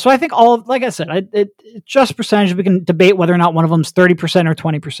 So I think like I said, just percentage, we can debate whether or not one of them is 30% or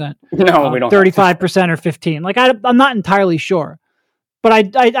 20%. No, we don't. 35% or 15%. Like, I'm not entirely sure, but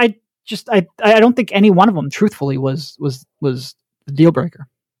I don't think any one of them, truthfully, was the deal breaker.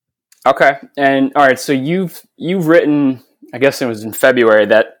 Okay, and all right, so you've written, I guess it was in February,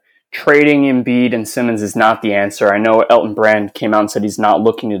 that trading Embiid and Simmons is not the answer. I know Elton Brand came out and said he's not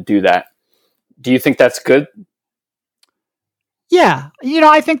looking to do that. Do you think that's good? Yeah.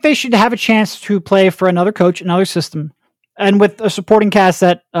 I think they should have a chance to play for another coach, another system, and with a supporting cast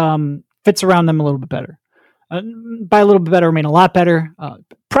that fits around them a little bit better. By a little bit better, I mean a lot better,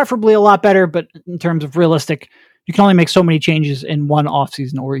 preferably a lot better, but in terms of realistic, you can only make so many changes in one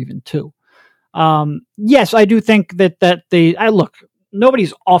offseason or even 2. Yes, I do think that look,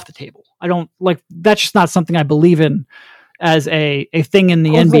 nobody's off the table. I don't that's just not something I believe in as a thing in the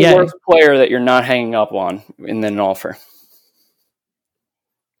Who's NBA. the worst player that you're not hanging up on in an offer?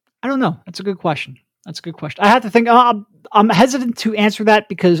 I don't know. That's a good question. I have to think. I'm hesitant to answer that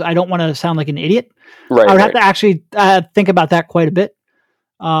because I don't want to sound like an idiot. Right. I would have to actually think about that quite a bit.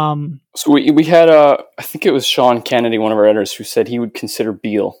 So we had I think it was Sean Kennedy, one of our editors, who said he would consider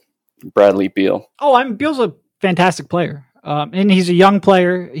Bradley Beal. Oh, Beal's a fantastic player, and he's a young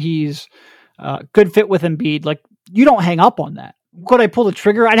player. He's good fit with Embiid. Like, you don't hang up on that. Could I pull the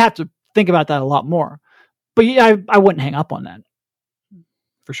trigger? I'd have to think about that a lot more. But yeah, I wouldn't hang up on that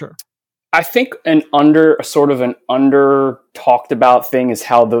for sure. I think an under talked about thing is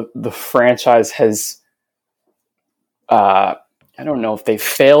how the franchise has, I don't know if they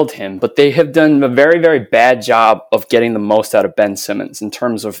failed him, but they have done a very, very bad job of getting the most out of Ben Simmons in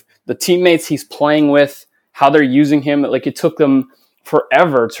terms of the teammates he's playing with, how they're using him. Like, it took them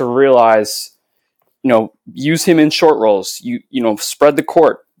forever to realize, use him in short rolls, spread the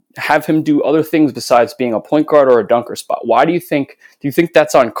court, have him do other things besides being a point guard or a dunker spot. Why do you think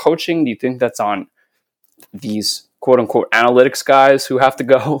that's on coaching? Do you think that's on these quote unquote analytics guys who have to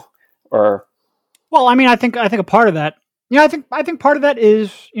go? Or, well, I mean, I think a part of that, I think part of that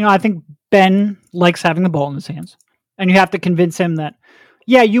is, I think Ben likes having the ball in his hands, and you have to convince him that,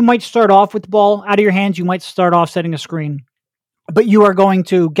 yeah, you might start off with the ball out of your hands. You might start off setting a screen, but you are going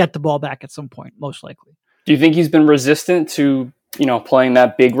to get the ball back at some point, most likely. Do you think he's been resistant to, playing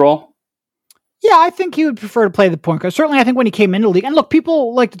that big role? Yeah, I think he would prefer to play the point guard. Certainly, I think when he came into the league, and look,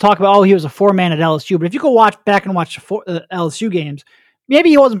 people like to talk about, he was a 4-man at LSU, but if you go watch the LSU games, maybe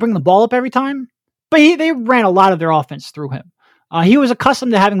he wasn't bringing the ball up every time, but they ran a lot of their offense through him. He was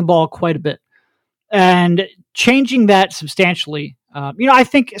accustomed to having the ball quite a bit, and changing that substantially. I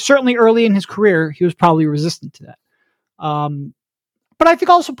think certainly early in his career, he was probably resistant to that. But I think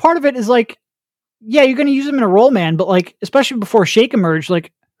also part of it is like, yeah, you're going to use him in a role man, but like, especially before Shake emerged,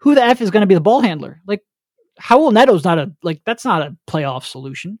 like, who the F is going to be the ball handler? Like, Howell Neto's that's not a playoff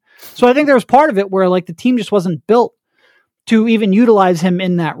solution. So I think there was part of it where like the team just wasn't built to even utilize him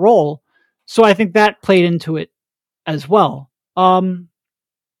in that role. So I think that played into it as well.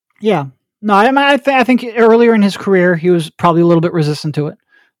 Yeah, no, I think earlier in his career, he was probably a little bit resistant to it.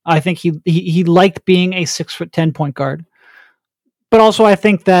 I think he liked being a 6'10" point guard, but also I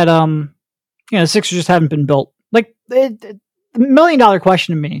think that, the Sixers just haven't been built. Like, the $1 million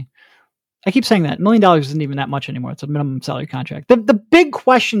question to me, I keep saying that $1 million isn't even that much anymore. It's a minimum salary contract. The big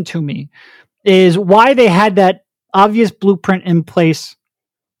question to me is why they had that obvious blueprint in place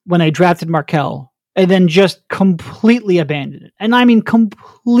when they drafted Markelle and then just completely abandoned it. And I mean,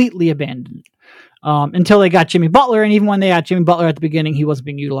 completely abandoned it until they got Jimmy Butler. And even when they got Jimmy Butler at the beginning, he wasn't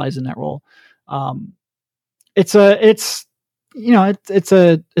being utilized in that role. It's a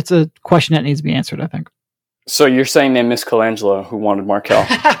question that needs to be answered, I think. So you're saying they missed Colangelo, who wanted Markelle?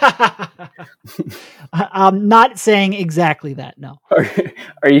 I'm not saying exactly that, no.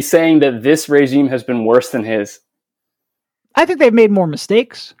 Are you saying that this regime has been worse than his? I think they've made more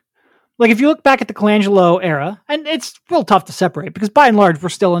mistakes. Like, if you look back at the Colangelo era, and it's real tough to separate because by and large, we're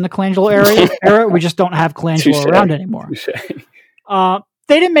still in the Colangelo era. We just don't have Colangelo around anymore.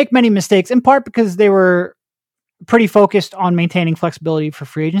 They didn't make many mistakes, in part because they were pretty focused on maintaining flexibility for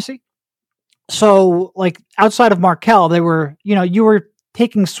free agency. So, like, outside of Markelle, they were, you were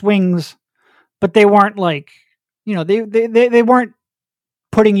taking swings, but they weren't like, they weren't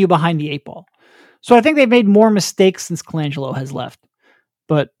putting you behind the 8 ball. So I think they've made more mistakes since Colangelo has left,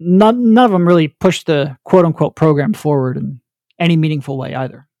 but none of them really pushed the quote unquote program forward in any meaningful way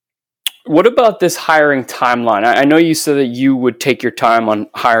either. What about this hiring timeline? I know you said that you would take your time on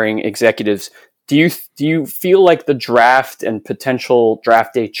hiring executives. Do you feel like the draft and potential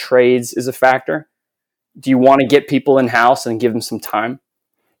draft day trades is a factor? Do you want to get people in house and give them some time?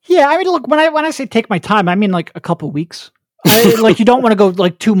 Yeah, I mean, look, when I say take my time, I mean like a couple of weeks. Like, you don't want to go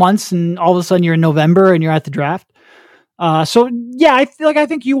like 2 months and all of a sudden you're in November and you're at the draft. So yeah, I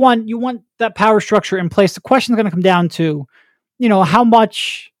think you want that power structure in place. The question is going to come down to, how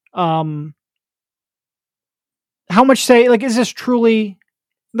much say, like, is this truly,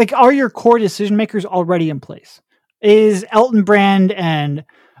 like, are your core decision makers already in place? Is Elton Brand and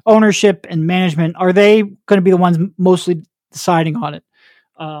ownership and management, are they going to be the ones mostly deciding on it,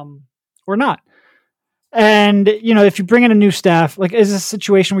 or not? And, if you bring in a new staff, like, is this a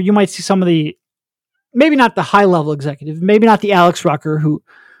situation where you might see some of the, maybe not the high level executive, maybe not the Alex Rucker who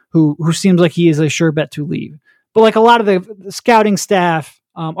seems like he is a sure bet to leave, but like a lot of the scouting staff,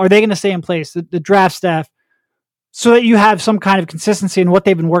 are they going to stay in place? The draft staff, so that you have some kind of consistency in what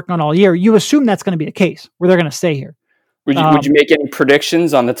they've been working on all year. You assume that's going to be the case where they're going to stay here. Would you make any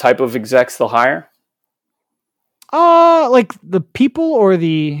predictions on the type of execs they'll hire? Like the people or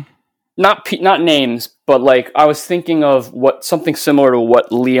the not names, but like I was thinking of something similar to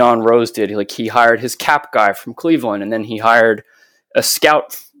what Leon Rose did. Like he hired his cap guy from Cleveland, and then he hired a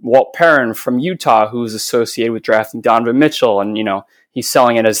scout, Walt Perrin from Utah, who's associated with drafting Donovan Mitchell, and he's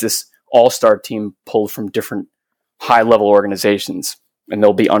selling it as this all-star team pulled from different high-level organizations, and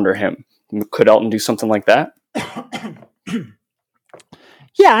they'll be under him. Could Elton do something like that?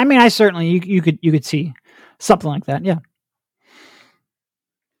 Yeah, I mean, I certainly you could see something like that. Yeah.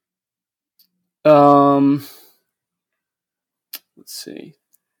 Let's see.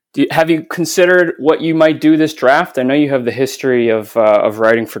 Have you considered what you might do this draft? I know you have the history of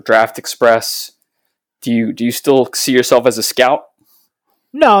writing for Draft Express. Do you still see yourself as a scout?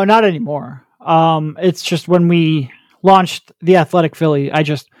 No, not anymore. It's just when we launched The Athletic Philly, I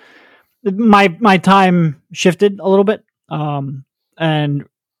just my time shifted a little bit. And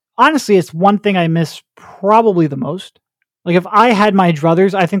honestly, it's one thing I miss probably the most. Like if I had my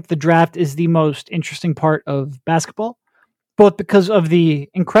druthers, I think the draft is the most interesting part of basketball, both because of the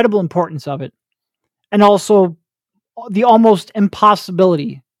incredible importance of it and also the almost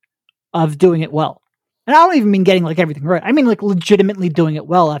impossibility of doing it well. And I don't even mean getting like everything right. I mean like legitimately doing it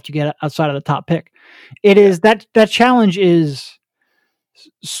well after you get outside of the top pick. It is that challenge is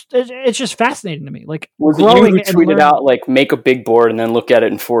it's just fascinating to me. Like was it you who tweeted out like make a big board and then look at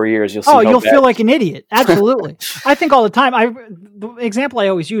it in 4 years? You'll see. You'll feel like an idiot. Absolutely. I think all the time. The example I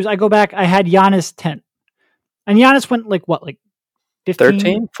always use. I go back. I had Giannis 10, and Giannis went like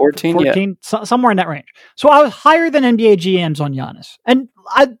 15, 13, 14, somewhere in that range. So I was higher than NBA GMs on Giannis, and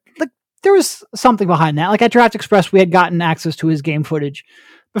there was something behind that. Like at Draft Express, we had gotten access to his game footage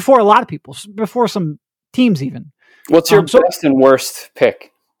before a lot of people, before some teams even. What's your best and worst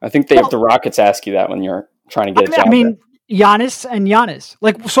pick? I think the Rockets ask you that when you're trying to get a job. I mean, Giannis and Giannis.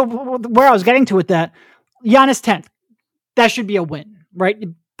 Like, so where I was getting to with that, Giannis 10th, that should be a win, right?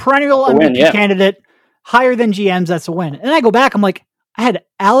 Perennial MVP candidate, higher than GMs, that's a win. And I go back, I'm like, I had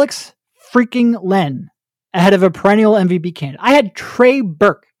Alex freaking Len ahead of a perennial MVP candidate. I had Trey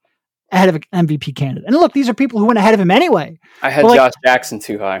Burke ahead of an MVP candidate. And look, these are people who went ahead of him anyway. I had Josh Jackson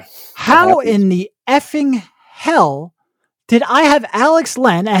too high. How in the effing hell did I have Alex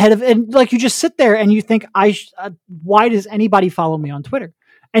Len ahead of, and like you just sit there and you think, why does anybody follow me on Twitter?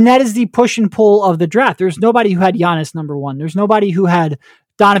 And that is the push and pull of the draft. There's nobody who had Giannis number one. There's nobody who had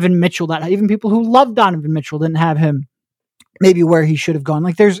Donovan Mitchell. That even people who love Donovan Mitchell didn't have him maybe where he should have gone.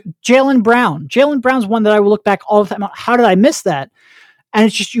 Like there's Jaylen Brown. Jaylen Brown's one that I will look back all the time. How did I miss that? And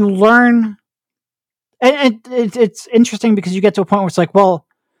it's just, you learn, and it's interesting because you get to a point where it's like, well,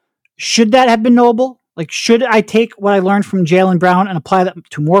 should that have been knowable? Like, should I take what I learned from Jaylen Brown and apply that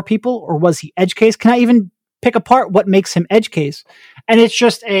to more people, or was he edge case? Can I even pick apart what makes him edge case? And it's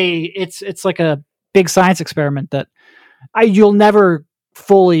just it's like a big science experiment that you'll never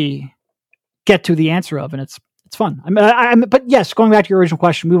fully get to the answer of, and it's fun. But yes, going back to your original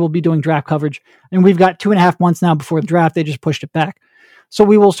question, we will be doing draft coverage, and we've got 2.5 months now before the draft. They just pushed it back, so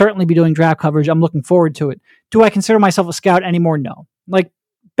we will certainly be doing draft coverage. I'm looking forward to it. Do I consider myself a scout anymore? No. Like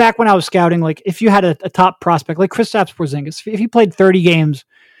back when I was scouting, like if you had a top prospect like Kristaps Porzingis, if he played 30 games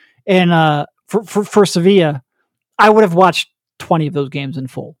and for Sevilla, I would have watched 20 of those games in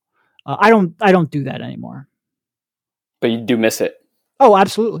full. I don't do that anymore. But you do miss it. Oh,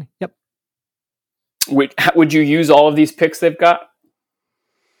 absolutely. Yep. Would you use all of these picks they've got?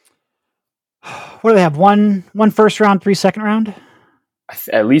 What do they have? One first round, 3 second round?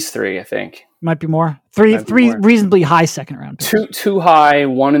 At least 3, I think. Might be more. Three reasonably high second round picks. Too high,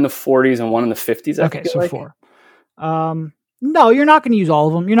 one in the 40s and one in the 50s. Okay, so 4. No, you're not going to use all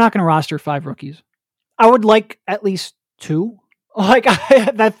of them. You're not going to roster 5 rookies. I would like at least 2. Like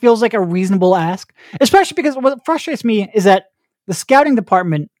that feels like a reasonable ask, especially because what frustrates me is that the scouting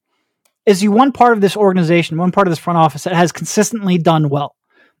department is one part of this organization, one part of this front office that has consistently done well.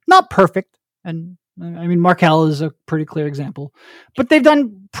 Not perfect, and I mean Markelle is a pretty clear example, but they've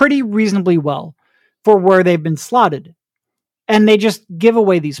done pretty reasonably well for where they've been slotted, and they just give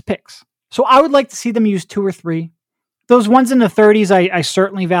away these picks. So I would like to see them use 2 or 3. Those ones in the 30s, I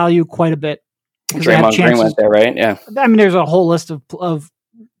certainly value quite a bit. Draymond Green went there, right? Yeah. I mean, there's a whole list of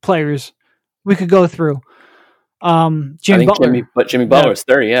players we could go through. Jimmy Butler. Jimmy Butler was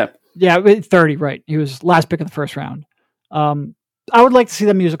 30, yeah. Yeah, 30, right. He was last pick of the first round. I would like to see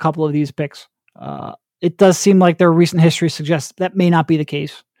them use a couple of these picks. It does seem like their recent history suggests that may not be the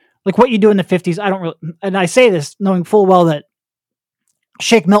case. Like what you do in the 50s, I don't really, and I say this knowing full well that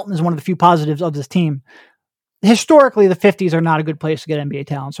Shake Milton is one of the few positives of this team. Historically, the 50s are not a good place to get NBA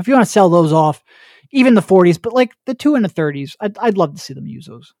talent. So if you want to sell those off, even the 40s, but like the 2 and the 30s, I'd love to see them use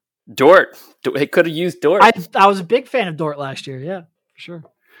those. Dort. They could have used Dort. I was a big fan of Dort last year. Yeah, for sure.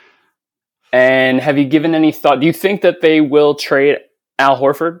 And have you given any thought? Do you think that they will trade Al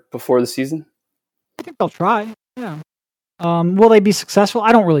Horford before the season? I think they'll try. Yeah. Will they be successful?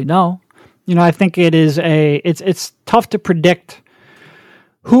 I don't really know. I think it's tough to predict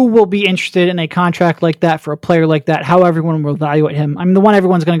who will be interested in a contract like that for a player like that, how everyone will evaluate him. I mean, the one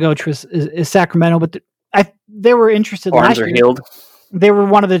everyone's going to go to is Sacramento, but they were interested last year. Healed. They were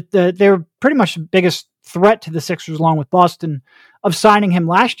one of they were pretty much the biggest threat to the Sixers along with Boston of signing him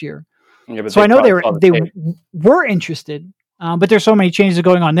last year. Yeah, so I know they were interested, but there's so many changes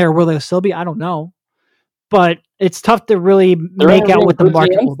going on there. Will they still be? I don't know. But it's tough to really make out what the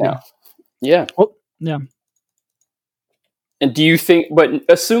market will be. Yeah. Oh, yeah. And do you think, but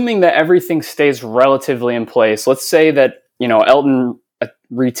assuming that everything stays relatively in place, let's say that, Elton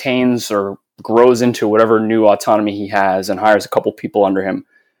retains or grows into whatever new autonomy he has and hires a couple people under him,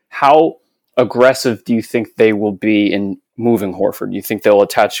 how aggressive do you think they will be in moving Horford? Do you think they'll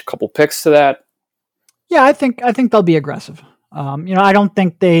attach a couple picks to that? Yeah, I think they'll be aggressive. I don't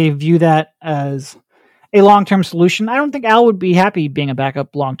think they view that as a long-term solution. I don't think Al would be happy being a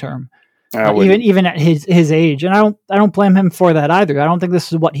backup long-term, even at his age. And I don't blame him for that either. I don't think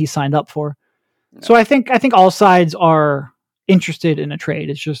this is what he signed up for. No. So I think all sides are interested in a trade.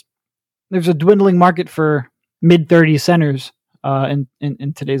 It's just there's a dwindling market for mid-30s centers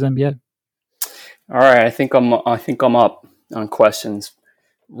in today's NBA. All right, I think I'm up on questions.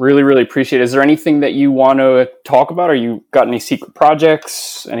 Really, really appreciate it. Is there anything that you want to talk about? Or you got any secret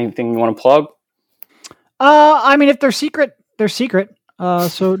projects? Anything you want to plug? I mean, if they're secret, they're secret.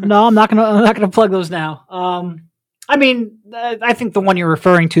 So no, I'm not gonna plug those now. I mean, I think the one you're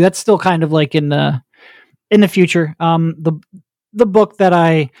referring to, that's still kind of like in the future. The book that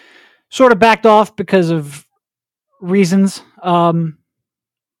I sort of backed off because of reasons, that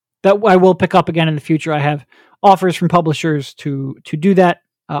I will pick up again in the future. I have offers from publishers to do that.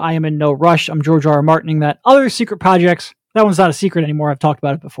 I am in no rush. I'm George R. R. Martining that. Other secret projects, that one's not a secret anymore. I've talked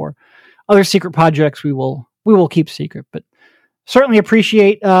about it before. Other secret projects we will keep secret, but certainly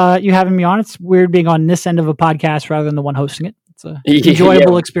appreciate you having me on. It's weird being on this end of a podcast rather than the one hosting it. It's an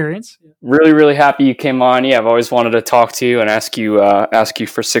enjoyable experience. Really, really happy you came on. Yeah, I've always wanted to talk to you and ask you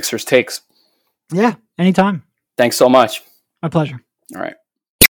for Sixers takes. Yeah, anytime. Thanks so much. My pleasure. All right.